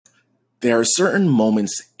There are certain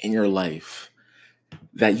moments in your life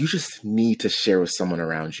that you just need to share with someone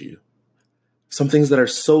around you. Some things that are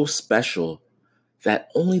so special that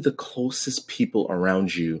only the closest people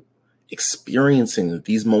around you experiencing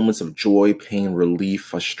these moments of joy, pain, relief,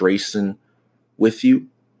 frustration with you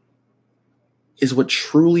is what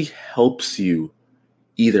truly helps you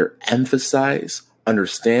either emphasize,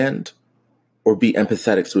 understand, or be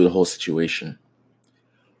empathetic through the whole situation.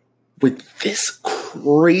 With this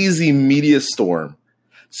crazy media storm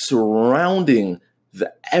surrounding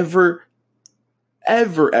the ever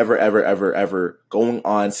going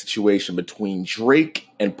on situation between Drake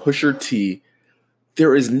and Pusha T,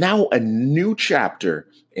 there is now a new chapter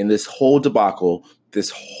in this whole debacle,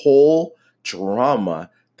 this whole drama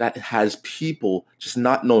that has people just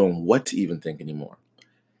not knowing what to even think anymore.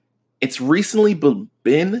 It's recently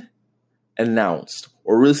been announced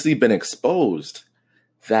or recently been exposed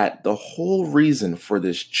that the whole reason for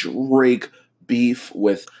this Drake beef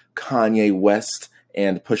with Kanye West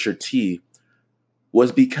and Pusha T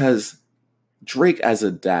was because Drake, as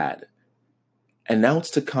a dad,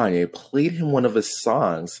 announced to Kanye, played him one of his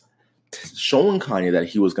songs, showing Kanye that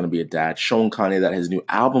he was going to be a dad, showing Kanye that his new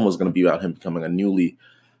album was going to be about him becoming a newly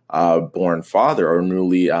born father or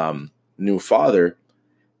new father.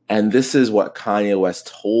 And this is what Kanye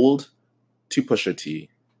West told to Pusha T.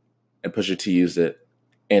 And Pusha T used it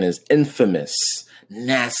in his infamous,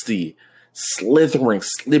 nasty, slithering,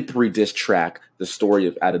 slippery diss track, The Story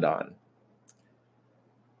of Adidon.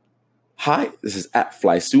 Hi, this is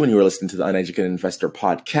 @FlyStu, and you are listening to the Uneducated Investor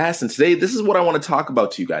Podcast. And today, this is what I want to talk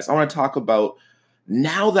about to you guys. I want to talk about,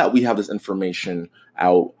 now that we have this information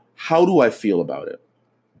out, how do I feel about it?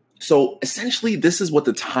 So essentially, this is what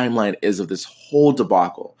the timeline is of this whole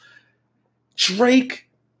debacle. Drake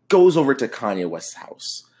goes over to Kanye West's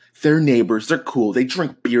house. They're neighbors. They're cool. They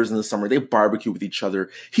drink beers in the summer. They barbecue with each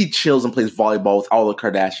other. He chills and plays volleyball with all the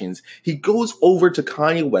Kardashians. He goes over to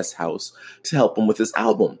Kanye West's house to help him with his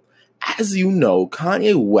album. As you know,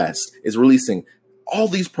 Kanye West is releasing all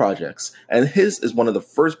these projects, and his is one of the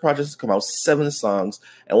first projects to come out, 7 songs,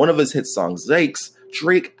 and one of his hit songs,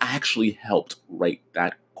 Drake actually helped write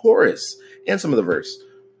that chorus and some of the verse.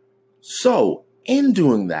 So, in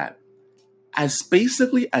doing that, as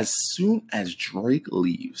soon as Drake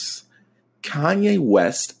leaves, Kanye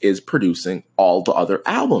West is producing all the other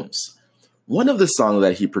albums. One of the songs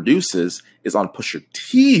that he produces is on Pusha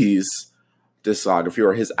T's discography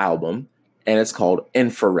or his album, and it's called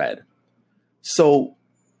Infrared. So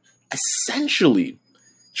essentially,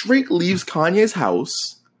 Drake leaves Kanye's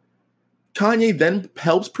house. Kanye then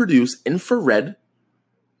helps produce Infrared,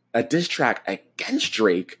 a diss track against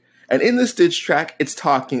Drake. And in this diss track, it's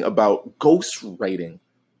talking about ghostwriting,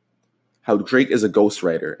 how Drake is a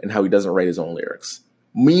ghostwriter and how he doesn't write his own lyrics.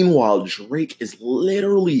 Meanwhile, Drake is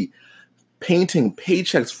literally painting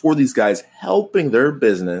paychecks for these guys, helping their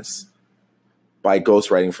business by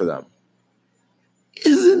ghostwriting for them.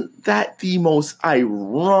 Isn't that the most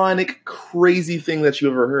ironic, crazy thing that you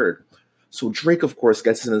ever heard? So Drake, of course,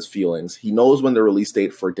 gets in his feelings. He knows when the release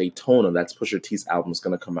date for Daytona, that's Pusha T's album, is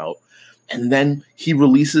going to come out. And then he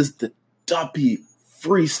releases the Duppy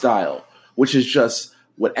freestyle, which is just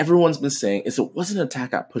what everyone's been saying is it wasn't an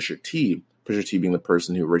attack at Pusha T being the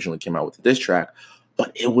person who originally came out with the diss track,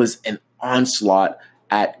 but it was an onslaught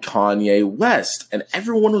at Kanye West. And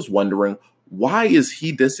everyone was wondering, why is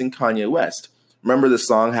he dissing Kanye West? Remember, the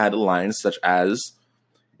song had lines such as,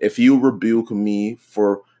 if you rebuke me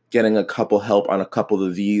for getting a couple help on a couple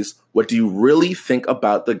of these, what do you really think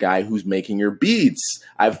about the guy who's making your beats?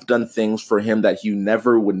 I've done things for him that you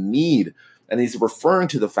never would need. And he's referring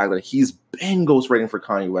to the fact that he's been ghostwriting for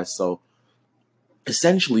Kanye West. So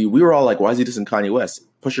essentially, we were all like, why is he dissing Kanye West?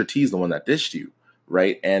 Pusha T is the one that dissed you,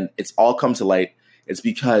 right? And it's all come to light. It's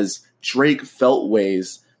because Drake felt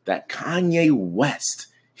ways that Kanye West,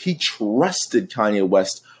 he trusted Kanye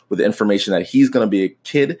West with the information that he's going to be a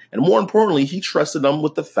kid. And more importantly, he trusted him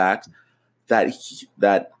with the fact that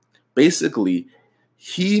basically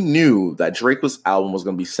he knew that Drake's album was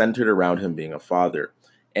going to be centered around him being a father.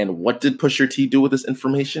 And what did Pusha T do with this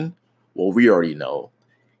information? Well, we already know.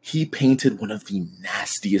 He painted one of the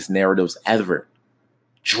nastiest narratives ever.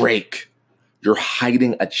 Drake, you're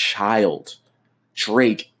hiding a child.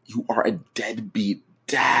 Drake, you are a deadbeat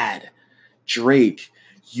dad. Drake,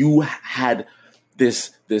 you had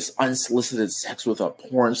this unsolicited sex with a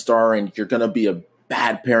porn star and you're going to be a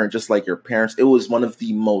bad parent just like your parents. It was one of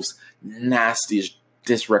the most nastiest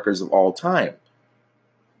diss records of all time.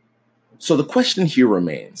 So the question here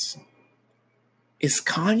remains, is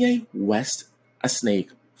Kanye West a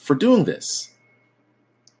snake for doing this?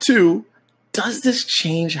 2, does this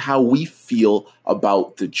change how we feel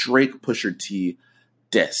about the Drake Pusha T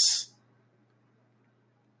diss?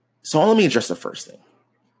 So let me address the first thing.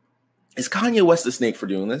 Is Kanye West the snake for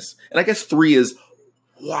doing this? And I guess 3 is,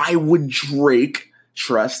 why would Drake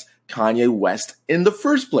trust Kanye West in the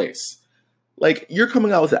first place? Like, you're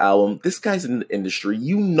coming out with an album. This guy's in the industry.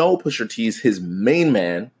 You know Pusha T is his main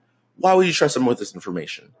man. Why would you trust him with this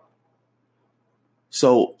information?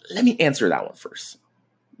 So let me answer that one first.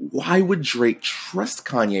 Why would Drake trust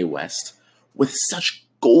Kanye West with such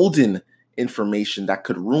golden information that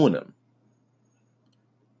could ruin him?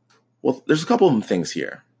 Well, there's a couple of things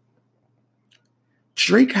here.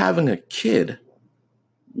 Drake having a kid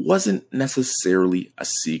wasn't necessarily a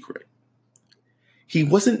secret. He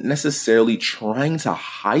wasn't necessarily trying to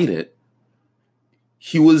hide it.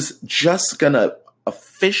 He was just going to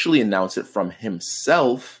officially announce it from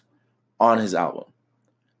himself on his album.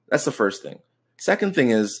 That's the first thing. Second thing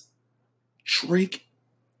is, Drake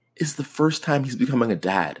is the first time he's becoming a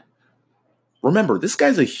dad. Remember, this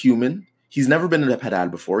guy's a human. He's never been a dad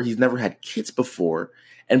before. He's never had kids before.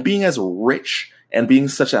 And being as rich and being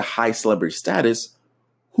such a high celebrity status,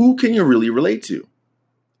 who can you really relate to?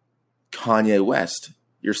 Kanye West,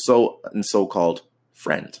 your so-called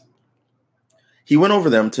friend. He went over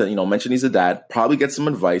them to, mention he's a dad, probably get some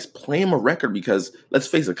advice, play him a record because, let's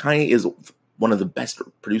face it, Kanye is one of the best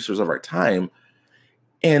producers of our time.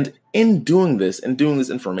 And in doing this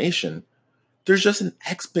information, there's just an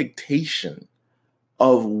expectation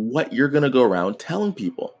of what you're going to go around telling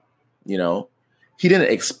people. He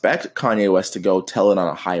didn't expect Kanye West to go tell it on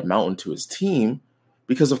a high mountain to his team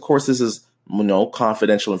because, of course, this is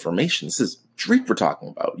confidential information. This is Drake we're talking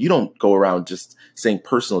about. You don't go around just saying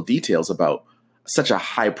personal details about such a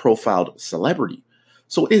high-profile celebrity.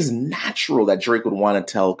 So it is natural that Drake would want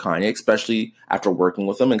to tell Kanye, especially after working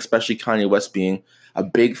with him, and especially Kanye West being a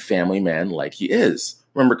big family man like he is.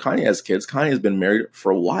 Remember, Kanye has kids. Kanye has been married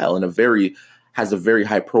for a while and has a very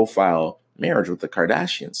high-profile marriage with the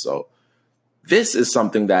Kardashians. So this is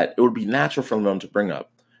something that it would be natural for them to bring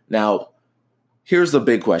up. Now, here's the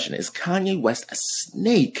big question. Is Kanye West a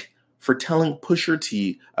snake for telling Pusha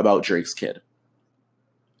T about Drake's kid?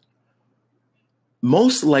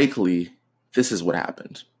 Most likely, this is what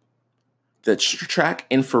happened. The track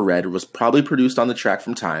Infrared was probably produced on the track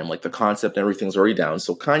from Time, like the concept and everything's already down,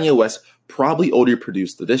 so Kanye West probably already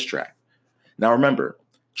produced the diss track. Now remember,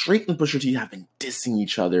 Drake and Pusha T have been dissing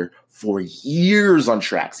each other for years on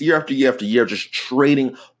tracks, year after year after year, just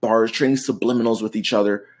trading bars, trading subliminals with each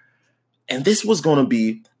other. And this was going to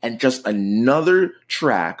be just another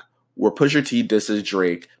track where Pusha T disses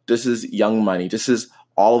Drake, disses Young Money, disses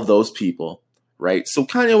all of those people, right? So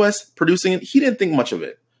Kanye West producing it, he didn't think much of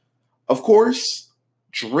it. Of course,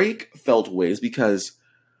 Drake felt ways because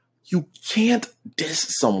you can't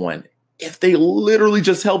diss someone if they literally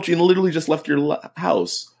just helped you and literally just left your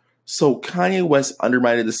house. So Kanye West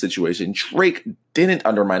undermined the situation. Drake didn't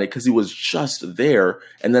undermine it because he was just there.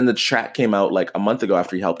 And then the track came out like a month ago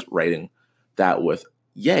after he helped writing that with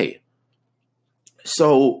Ye.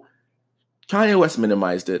 So Kanye West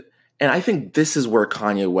minimized it. And I think this is where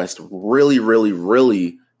Kanye West really, really,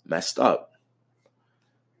 really messed up.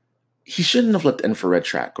 He shouldn't have let the Infrared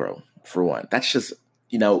track grow, for one. That's just,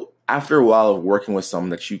 after a while of working with someone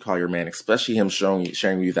that you call your man, especially him sharing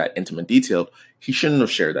you that intimate detail, he shouldn't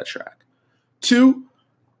have shared that track. 2,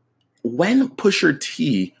 when Pusha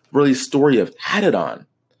T released Story of Had It On,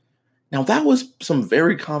 now that was some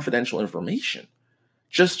very confidential information.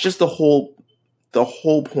 Just the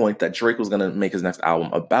whole point that Drake was going to make his next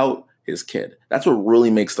album about his kid. That's what really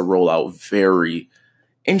makes the rollout very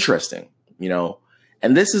interesting,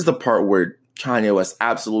 And this is the part where Kanye West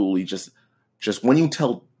absolutely just when you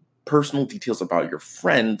tell personal details about your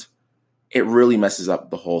friend, it really messes up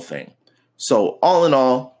the whole thing. So all in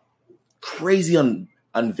all, crazy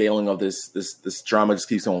unveiling of this drama just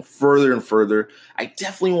keeps going further and further. I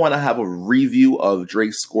definitely want to have a review of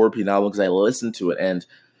Drake's Scorpion album because I listened to it, and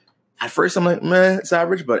at first I'm like, meh, it's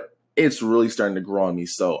average, but it's really starting to grow on me.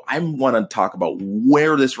 So I want to talk about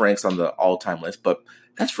where this ranks on the all-time list, but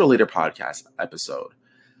that's for a later podcast episode.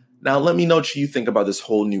 Now, let me know what you think about this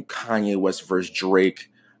whole new Kanye West versus Drake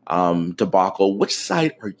debacle. Which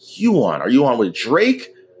side are you on? Are you on with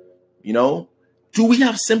Drake? Do we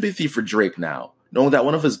have sympathy for Drake now, knowing that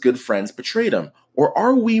one of his good friends betrayed him? Or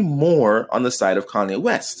are we more on the side of Kanye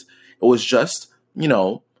West? It was just,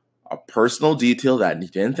 a personal detail that he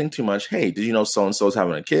didn't think too much. Hey, did you know so-and-so is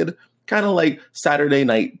having a kid? Kind of like Saturday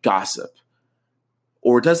night gossip.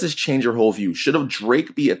 Or does this change your whole view? Should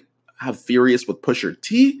Drake have furious with Pusha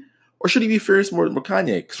T? Or should he be furious more with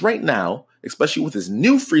Kanye? Because right now, especially with his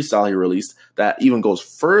new freestyle he released that even goes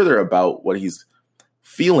further about what he's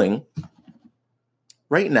feeling.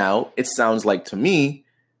 Right now, it sounds like to me,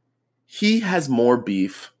 he has more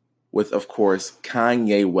beef with, of course,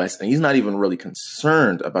 Kanye West, and he's not even really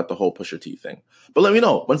concerned about the whole Pusha T thing. But let me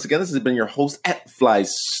know. Once again, this has been your host at Fly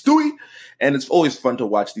Stewie, and it's always fun to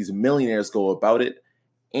watch these millionaires go about it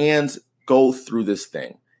and go through this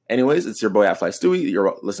thing. Anyways, it's your boy at Fly Stewie.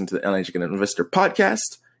 You're listening to the Uneducated Investor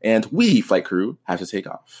Podcast, and we, Flight Crew, have to take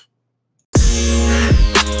off.